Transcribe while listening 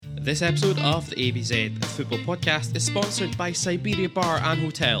This episode of the ABZ Football Podcast is sponsored by Siberia Bar and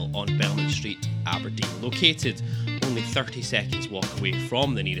Hotel on Belmont Street, Aberdeen. Located only 30 seconds walk away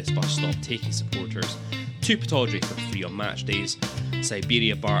from the nearest bus stop, taking supporters to Pittodrie for free on match days.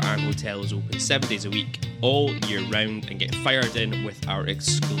 Siberia Bar and Hotel is open 7 days a week, all year round, and get fired in with our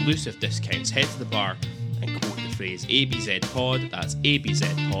exclusive discounts. Head to the bar and quote the phrase ABZ Pod, that's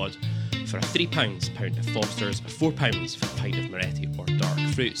ABZ Pod, for a £3 pint of Foster's, £4 for a pint of Moretti or dark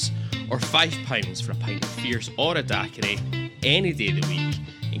fruits, or £5 for a pint of Fierce or a daiquiri any day of the week,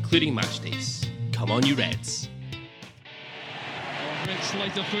 including match days. Come on, you Reds. Oh, red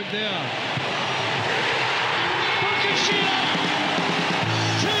slice of foot there.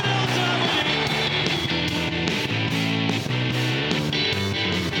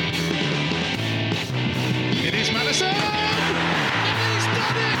 It is Madison! And he's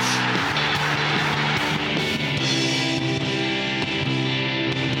done it!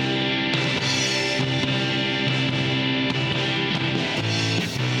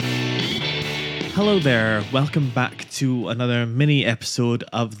 Hello there, welcome back to another mini episode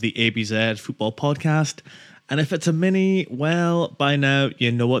of the ABZ Football Podcast. And if it's a mini, well, by now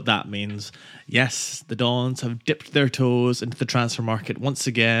you know what that means. Yes, the Dons have dipped their toes into the transfer market once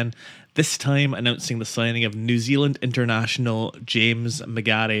again, this time announcing the signing of New Zealand international James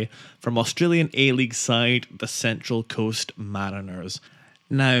McGarry from Australian A-League side, the Central Coast Mariners.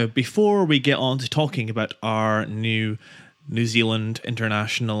 Now, before we get on to talking about our new New Zealand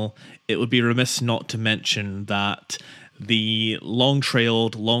international, it would be remiss not to mention that the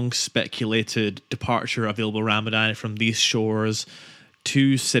long-trailed, long-speculated departure of Ilbo Ramadani from these shores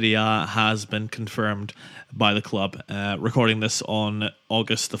to Serie A has been confirmed by the club. Recording this on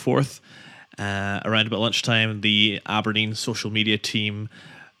August the 4th, around about lunchtime, the Aberdeen social media team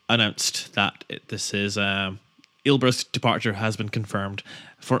announced that this is Ilbo's departure has been confirmed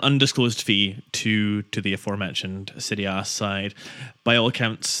for an undisclosed fee to the aforementioned Serie A side. By all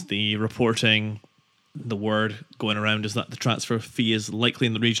accounts, the reporting, the word going around is that the transfer fee is likely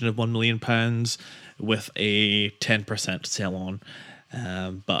in the region of £1 million with a 10% sell-on.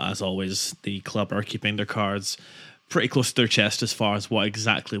 But as always, the club are keeping their cards pretty close to their chest as far as what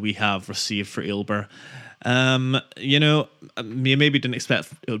exactly we have received for Ilber. You maybe didn't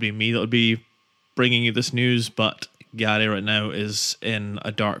expect it would be me that would be bringing you this news, but Gary right now is in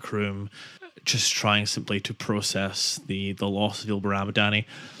a dark room just trying simply to process the loss of Ilber Ramadani.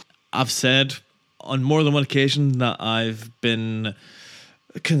 I've said on more than one occasion that I've been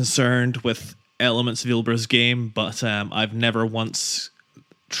concerned with elements of Ilber's game, but I've never once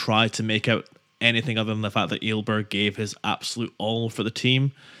tried to make out anything other than the fact that Ilber gave his absolute all for the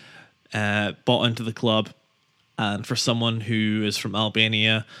team, bought into the club, and for someone who is from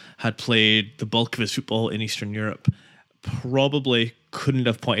Albania, had played the bulk of his football in Eastern Europe, probably couldn't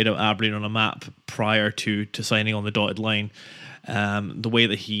have pointed out Aberdeen on a map prior to signing on the dotted line. The way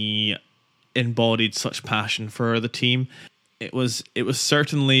that he embodied such passion for the team, it was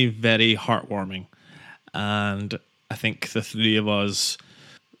certainly very heartwarming, and I think the three of us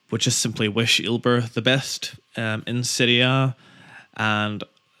would just simply wish Ilber the best in Serie A and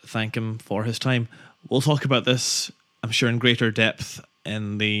thank him for his time. We'll talk about this, I'm sure, in greater depth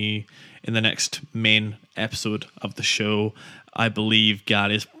in the next main episode of the show. I believe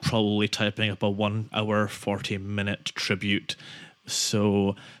Gary is probably typing up a 1 hour 40-minute tribute,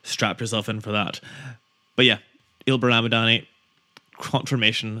 so strap yourself in for that. But yeah, Ilber Ramadani,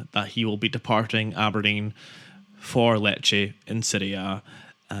 confirmation that he will be departing Aberdeen for Lecce in Serie A,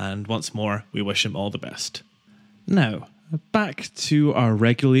 and once more we wish him all the best. Now, back to our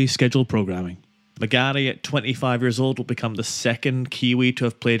regularly scheduled programming. McGarry, at 25 years old, will become the second Kiwi to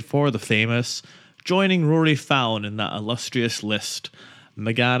have played for the famous, joining Rory Fallon in that illustrious list.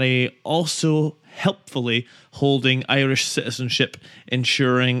 McGarry also helpfully holding Irish citizenship,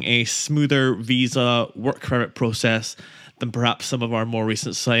 ensuring a smoother visa work permit process than perhaps some of our more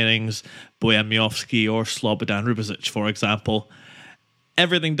recent signings, Bojan Miovski or Slobodan Rubezic, for example.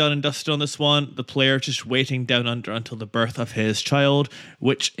 Everything done and dusted on this one, the player just waiting down under until the birth of his child,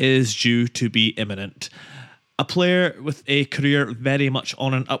 which is due to be imminent. A player with a career very much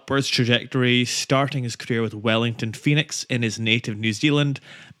on an upwards trajectory, starting his career with Wellington Phoenix in his native New Zealand,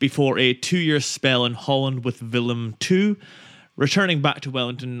 before a 2-year spell in Holland with Willem II, returning back to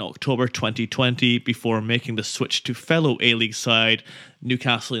Wellington in October 2020 before making the switch to fellow A-League side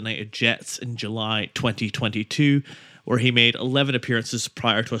Newcastle United Jets in July 2022, where he made 11 appearances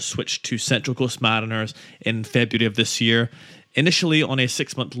prior to a switch to Central Coast Mariners in February of this year, initially on a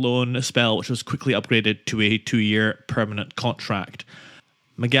 6-month loan spell which was quickly upgraded to a 2-year permanent contract.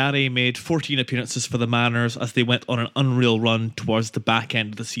 McGarry made 14 appearances for the Mariners as they went on an unreal run towards the back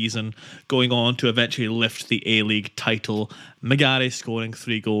end of the season, going on to eventually lift the A-League title, McGarry scoring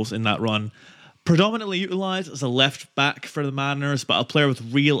 3 goals in that run. Predominantly utilised as a left back for the Mariners, but a player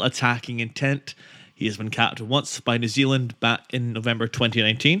with real attacking intent. He has been capped once by New Zealand back in November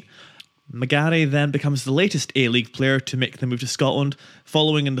 2019. McGarry then becomes the latest A-League player to make the move to Scotland,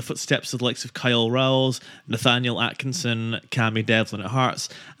 following in the footsteps of the likes of Kyle Rowles, Nathaniel Atkinson, Cammy Devlin at Hearts,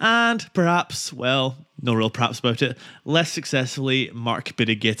 and perhaps, well, no real perhaps about it, less successfully Mark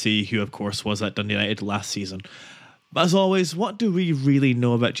Bidigiti, who of course was at Dundee United last season. But as always, what do we really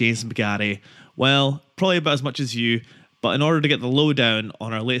know about James McGarry? Well, probably about as much as you, but in order to get the lowdown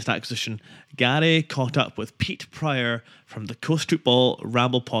on our latest acquisition, Gary caught up with Pete Pryor from the Coast Football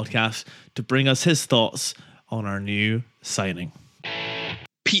Ramble podcast to bring us his thoughts on our new signing.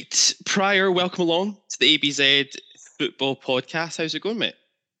 Pete Pryor, welcome along to the ABZ Football Podcast. How's it going, mate?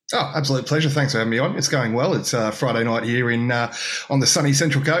 Oh, absolute pleasure. Thanks for having me on. It's going well. It's Friday night here on the sunny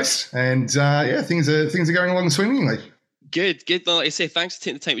Central Coast, and things are going along swimmingly. Good. Like I say, thanks for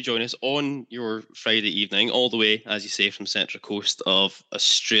taking the time to join us on your Friday evening, all the way, as you say, from Central Coast of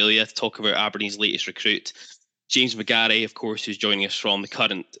Australia to talk about Aberdeen's latest recruit, James McGarry, of course, who's joining us from the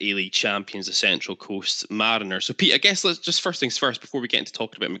current A-League champions, the Central Coast Mariners. So, Pete, I guess let's just first things first, before we get into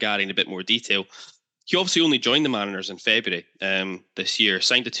talking about McGarry in a bit more detail. He obviously only joined the Mariners in February this year,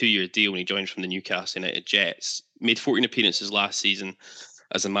 signed a 2-year deal when he joined from the Newcastle United Jets, made 14 appearances last season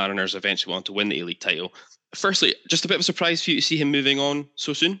as the Mariners eventually went on to win the A-League title. Firstly, just a bit of a surprise for you to see him moving on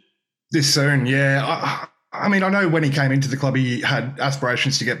so soon? This soon, yeah. I mean, I know when he came into the club, he had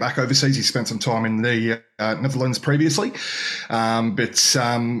aspirations to get back overseas. He spent some time in the Netherlands previously.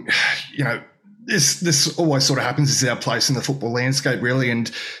 This always sort of happens. This is our place in the football landscape, really,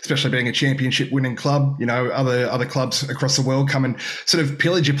 and especially being a championship winning club, you know, other clubs across the world come and sort of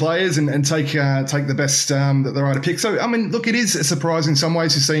pillage your players and take the best that they're able to pick. So, I mean, look, it is a surprise in some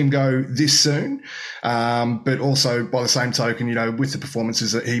ways to see him go this soon, but also by the same token, you know, with the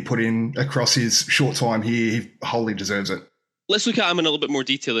performances that he put in across his short time here, he wholly deserves it. Let's look at him in a little bit more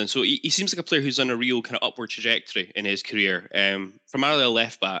detail then. So he seems like a player who's on a real kind of upward trajectory in his career. Primarily a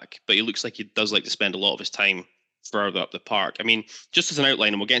left back, but he looks like he does like to spend a lot of his time further up the park. I mean, just as an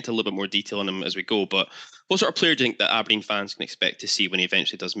outline, and we'll get into a little bit more detail on him as we go, but what sort of player do you think that Aberdeen fans can expect to see when he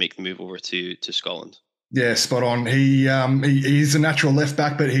eventually does make the move over to Scotland? Yeah, spot on. He's a natural left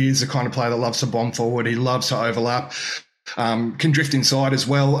back, but he's the kind of player that loves to bomb forward. He loves to overlap. Can drift inside as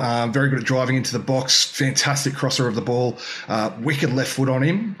well. Very good at driving into the box. Fantastic crosser of the ball. Wicked left foot on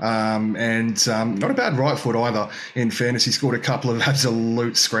him. And not a bad right foot either. In fairness, he scored a couple of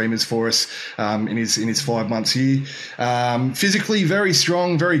absolute screamers for us in his 5 months here. Physically very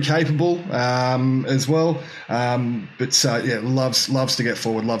strong, very capable as well. Loves to get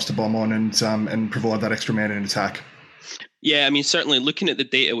forward, loves to bomb on and provide that extra man in attack. Yeah, I mean, certainly looking at the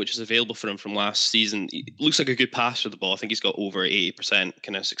data which is available for him from last season, it looks like a good passer of the ball. I think he's got over 80%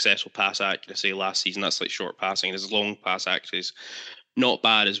 kind of successful pass accuracy last season. That's like short passing. His long pass accuracy is not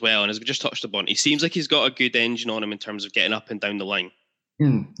bad as well. And as we just touched upon, he seems like he's got a good engine on him in terms of getting up and down the line.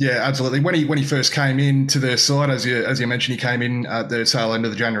 Yeah, absolutely. When he first came into the side, as you mentioned, he came in at the tail end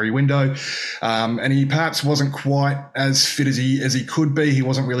of the January window, and he perhaps wasn't quite as fit as he could be. He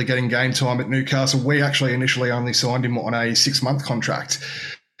wasn't really getting game time at Newcastle. We actually initially only signed him on a 6-month contract.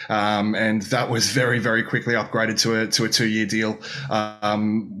 And that was very, very quickly upgraded to a 2-year deal.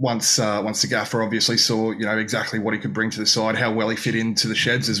 Once the gaffer obviously saw, you know, exactly what he could bring to the side, how well he fit into the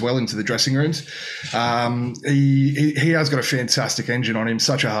sheds as well, into the dressing rooms. He has got a fantastic engine on him,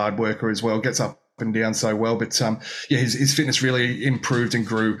 such a hard worker as well, gets up and down so well, but his fitness really improved and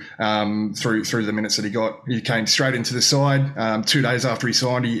grew through the minutes that he got. He came straight into the side. 2 days after he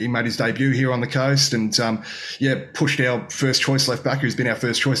signed, he made his debut here on the coast, and pushed our first choice left back, who's been our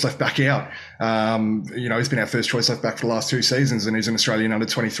first choice left back out. He's been our first choice left back for the last 2 seasons, and he's an Australian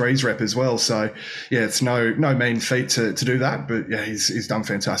under-23s rep as well. So it's no mean feat to do that, but he's done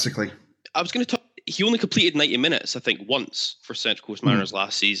fantastically. I was going to talk. He only completed 90 minutes, I think, once for Central Coast Mariners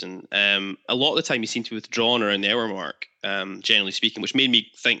last season. A lot of the time he seemed to be withdrawn around the hour mark, generally speaking, which made me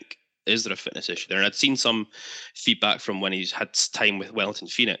think, is there a fitness issue there? And I'd seen some feedback from when he's had time with Wellington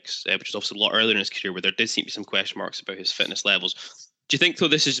Phoenix, which is obviously a lot earlier in his career, where there did seem to be some question marks about his fitness levels. Do you think, though,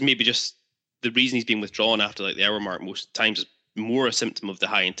 this is maybe just the reason he's been withdrawn after like the hour mark most times is more a symptom of the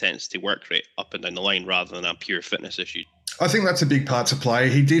high intensity work rate up and down the line rather than a pure fitness issue? I think that's a big part to play.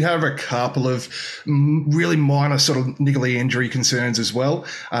 He did have a couple of really minor sort of niggly injury concerns as well.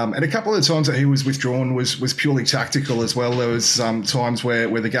 And a couple of the times that he was withdrawn was purely tactical as well. There was times where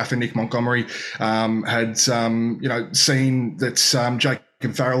the gaffer, Nick Montgomery, had seen that Jake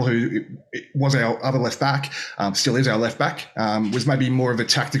Farrell, who was our other left back, still is our left back, was maybe more of a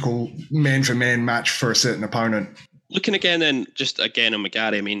tactical man-for-man match for a certain opponent. Looking again on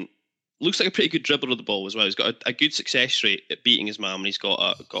McGarry, I mean, looks like a pretty good dribbler of the ball as well. He's got a good success rate at beating his man when he's got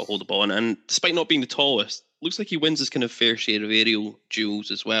a hold of the ball. And despite not being the tallest, looks like he wins his kind of fair share of aerial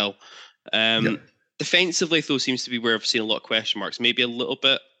duels as well. Defensively, though, seems to be where I've seen a lot of question marks. Maybe a little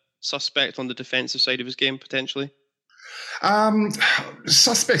bit suspect on the defensive side of his game, potentially.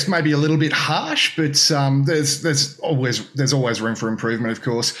 Suspects may be a little bit harsh, but there's always room for improvement, of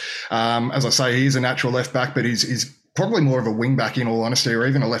course. As I say, he is a natural left back, but he's probably more of a wing back in all honesty, or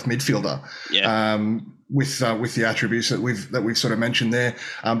even a left midfielder. Yeah. With the attributes that we've sort of mentioned there.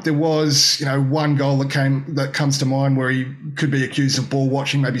 There was, one goal that comes to mind where he could be accused of ball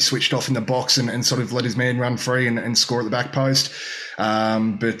watching, maybe switched off in the box and sort of let his man run free and score at the back post.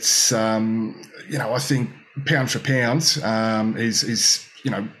 But I think pound for pound, is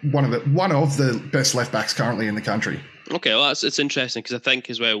one of the best left backs currently in the country. Okay, well it's interesting because I think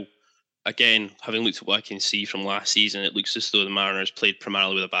as well, again, having looked at what I can see from last season, it looks as though the Mariners played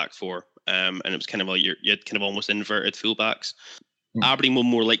primarily with a back four, and it was kind of like you had kind of almost inverted fullbacks. Aberdeen will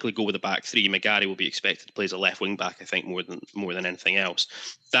more likely go with a back three. McGarry will be expected to play as a left wing back, I think, more than anything else.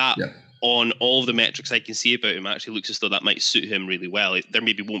 On all of the metrics I can see about him, actually looks as though that might suit him really well. There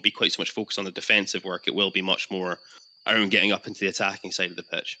maybe won't be quite so much focus on the defensive work. It will be much more around getting up into the attacking side of the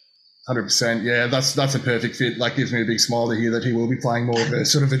pitch. 100%. Yeah, that's a perfect fit. Like, gives me a big smile to hear that he will be playing more of a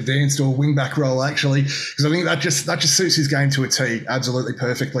sort of advanced or wing back role, actually, because I think that just suits his game to a T, absolutely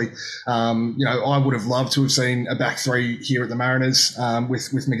perfectly. I would have loved to have seen a back three here at the Mariners,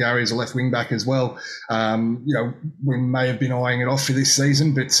 with McGarry as a left wing back as well. We may have been eyeing it off for this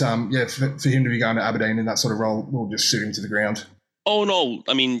season, but for him to be going to Aberdeen in that sort of role will just suit him to the ground. Oh no,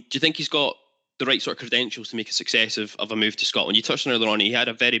 I mean, do you think he's got the right sort of credentials to make a success of a move to Scotland? You touched on earlier on, he had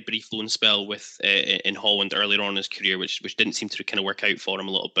a very brief loan spell with in Holland earlier on in his career, which didn't seem to kind of work out for him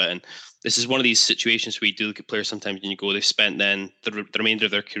a little bit. And this is one of these situations where you do look at players sometimes and you go, they've spent then the remainder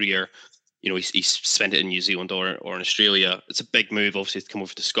of their career, he's spent it in New Zealand or in Australia. It's a big move, obviously, to come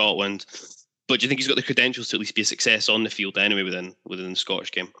over to Scotland. But do you think he's got the credentials to at least be a success on the field anyway within the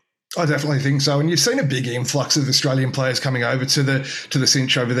Scottish game? I definitely think so. And you've seen a big influx of Australian players coming over to the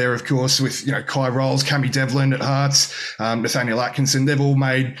cinch over there, of course, with, Kai Rolls, Cammy Devlin at Hearts, Nathaniel Atkinson. They've all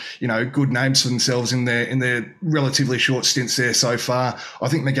made, good names for themselves in their relatively short stints there so far. I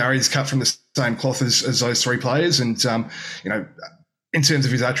think McGarry's cut from the same cloth as those three players. And, in terms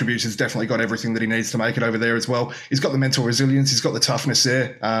of his attributes, he's definitely got everything that he needs to make it over there as well. He's got the mental resilience. He's got the toughness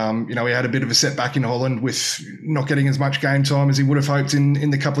there. He had a bit of a setback in Holland with not getting as much game time as he would have hoped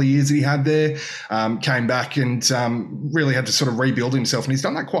in the couple of years that he had there. Came back and really had to sort of rebuild himself. And he's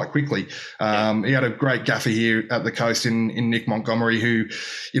done that quite quickly. He had a great gaffer here at the coast in Nick Montgomery, who,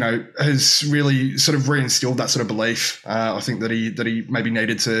 has really sort of reinstilled that sort of belief. I think that he maybe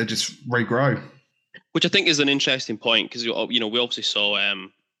needed to just regrow. Which I think is an interesting point because, we obviously saw,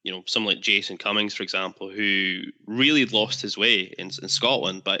 someone like Jason Cummings, for example, who really lost his way in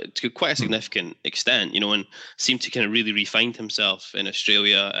Scotland, but to quite a significant extent, and seemed to kind of really refine himself in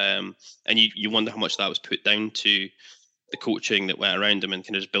Australia. And you wonder how much that was put down to the coaching that went around him and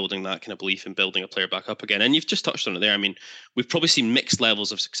kind of just building that kind of belief in building a player back up again. And you've just touched on it there. I mean, we've probably seen mixed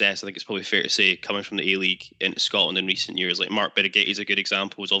levels of success. I think it's probably fair to say coming from the A-League into Scotland in recent years. Like Mark Birighitti is a good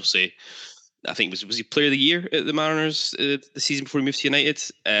example. Was obviously, I think was he Player of the Year at the Mariners the season before he moved to United?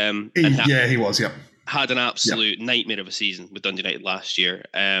 He was. Yeah, had an absolute nightmare of a season with Dundee United last year.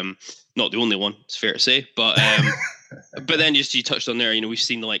 Not the only one, it's fair to say, but but then just you touched on there. We've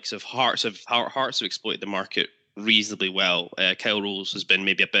seen the likes of Hearts have exploited the market reasonably well. Kyle Rolls has been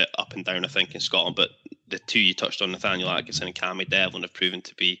maybe a bit up and down, I think, in Scotland, but the two you touched on, Nathaniel Atkinson and Cammy Devlin, have proven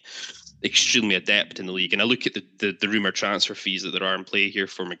to be extremely adept in the league. And I look at the rumoured transfer fees that there are in play here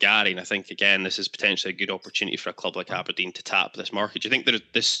for McGarry, and I think, again, this is potentially a good opportunity for a club like Aberdeen to tap this market. Do you think that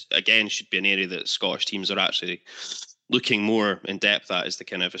this, again, should be an area that Scottish teams are actually looking more in depth at, is the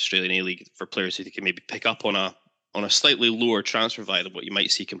kind of Australian A-League for players who they can maybe pick up on a slightly lower transfer value than what you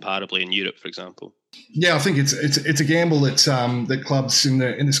might see comparably in Europe, for example? Yeah, I think it's a gamble that clubs in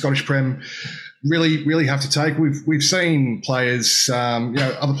the Scottish Prem really have to take. We've seen players,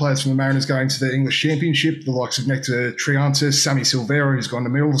 other players from the Mariners going to the English Championship, the likes of Nectar Triantis, Sammy Silvera, who's gone to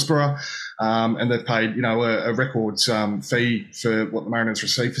Middlesbrough, and they've paid, a record fee for what the Mariners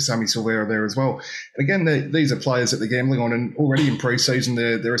receive for Sammy Silvera there as well. And again, these are players that they're gambling on, and already in pre-season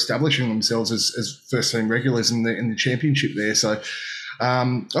they're establishing themselves as first-team regulars in the Championship there. So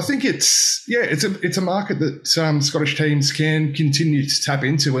I think it's a market that Scottish teams can continue to tap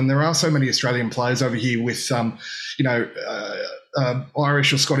into, and there are so many Australian players over here with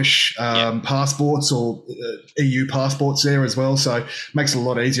Irish or Scottish passports or EU passports there as well. So it makes it a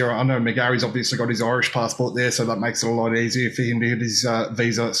lot easier. I know McGarry's obviously got his Irish passport there, so that makes it a lot easier for him to get his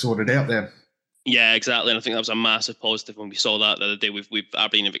visa sorted out there. Yeah, exactly. And I think that was a massive positive when we saw that the other day. We've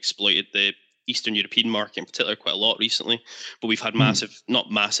Aberdeen have exploited the Eastern European market in particular quite a lot recently, but we've had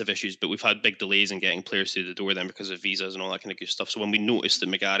not massive issues, but we've had big delays in getting players through the door then because of visas and all that kind of good stuff. So when we noticed that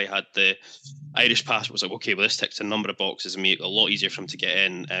McGarry had the Irish passport, it was like, okay, well, this ticks a number of boxes and make it a lot easier for him to get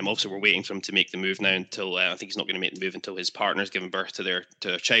in. Obviously, we're waiting for him to make the move now until I think he's not going to make the move until his partner's given birth to their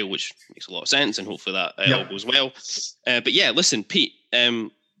child, which makes a lot of sense, and hopefully that all goes well. But yeah, listen, Pete,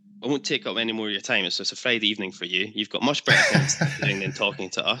 I won't take up any more of your time. It's a Friday evening for you. You've got much better things to be doing than talking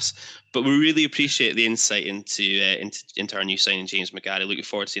to us. But we really appreciate the insight into our new signing, James McGarry. Looking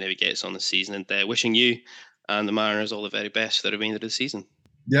forward to seeing how he gets on this season, and wishing you and the Mariners all the very best for the remainder of the season.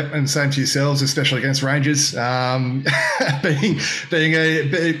 Yep, and same to yourselves, especially against Rangers. Being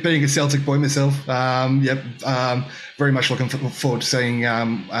a Celtic boy myself, very much looking forward to seeing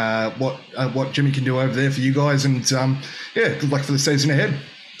what Jimmy can do over there for you guys, and good luck for the season ahead.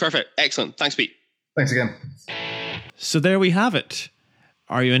 Perfect. Excellent. Thanks, Pete. Thanks again. So there we have it.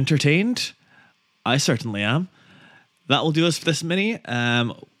 Are you entertained? I certainly am. That will do us for this mini.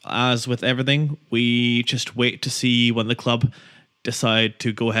 As with everything, we just wait to see when the club decide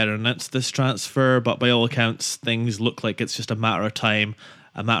to go ahead and announce this transfer, but by all accounts, things look like it's just a matter of time,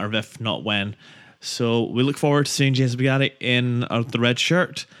 a matter of if, not when. So we look forward to seeing James McGarry in the red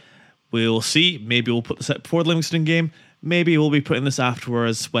shirt. We'll see. Maybe we'll put this out before the Livingston game. Maybe we'll be putting this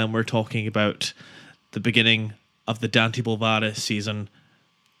afterwards when we're talking about the beginning of the Dante Bolvara season.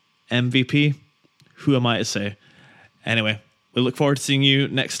 MVP? Who am I to say? Anyway, we look forward to seeing you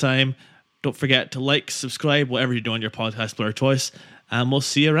next time. Don't forget to like, subscribe, whatever you do on your podcast player choice, and we'll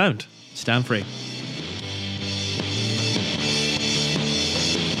see you around. Stand free.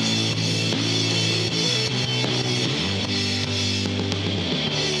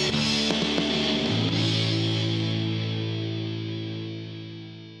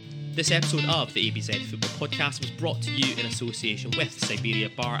 This episode of the ABZ Football Podcast was brought to you in association with Siberia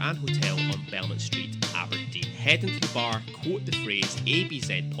Bar and Hotel on Belmont Street, Aberdeen. Head into the bar, quote the phrase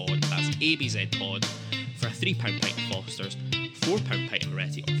ABZ Pod, that's ABZ Pod, for a £3 pint of Foster's, £4 pint of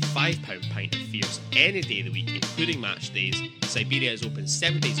Moretti, or £5 pint of Fierce any day of the week, including match days. Siberia is open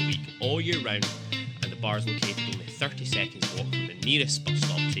 7 days a week, all year round, and the bar is located only 30 seconds walk from the nearest bus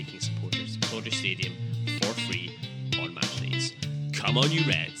stop, taking supporters to Dodger Stadium for free on match days. Come on, you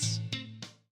Reds!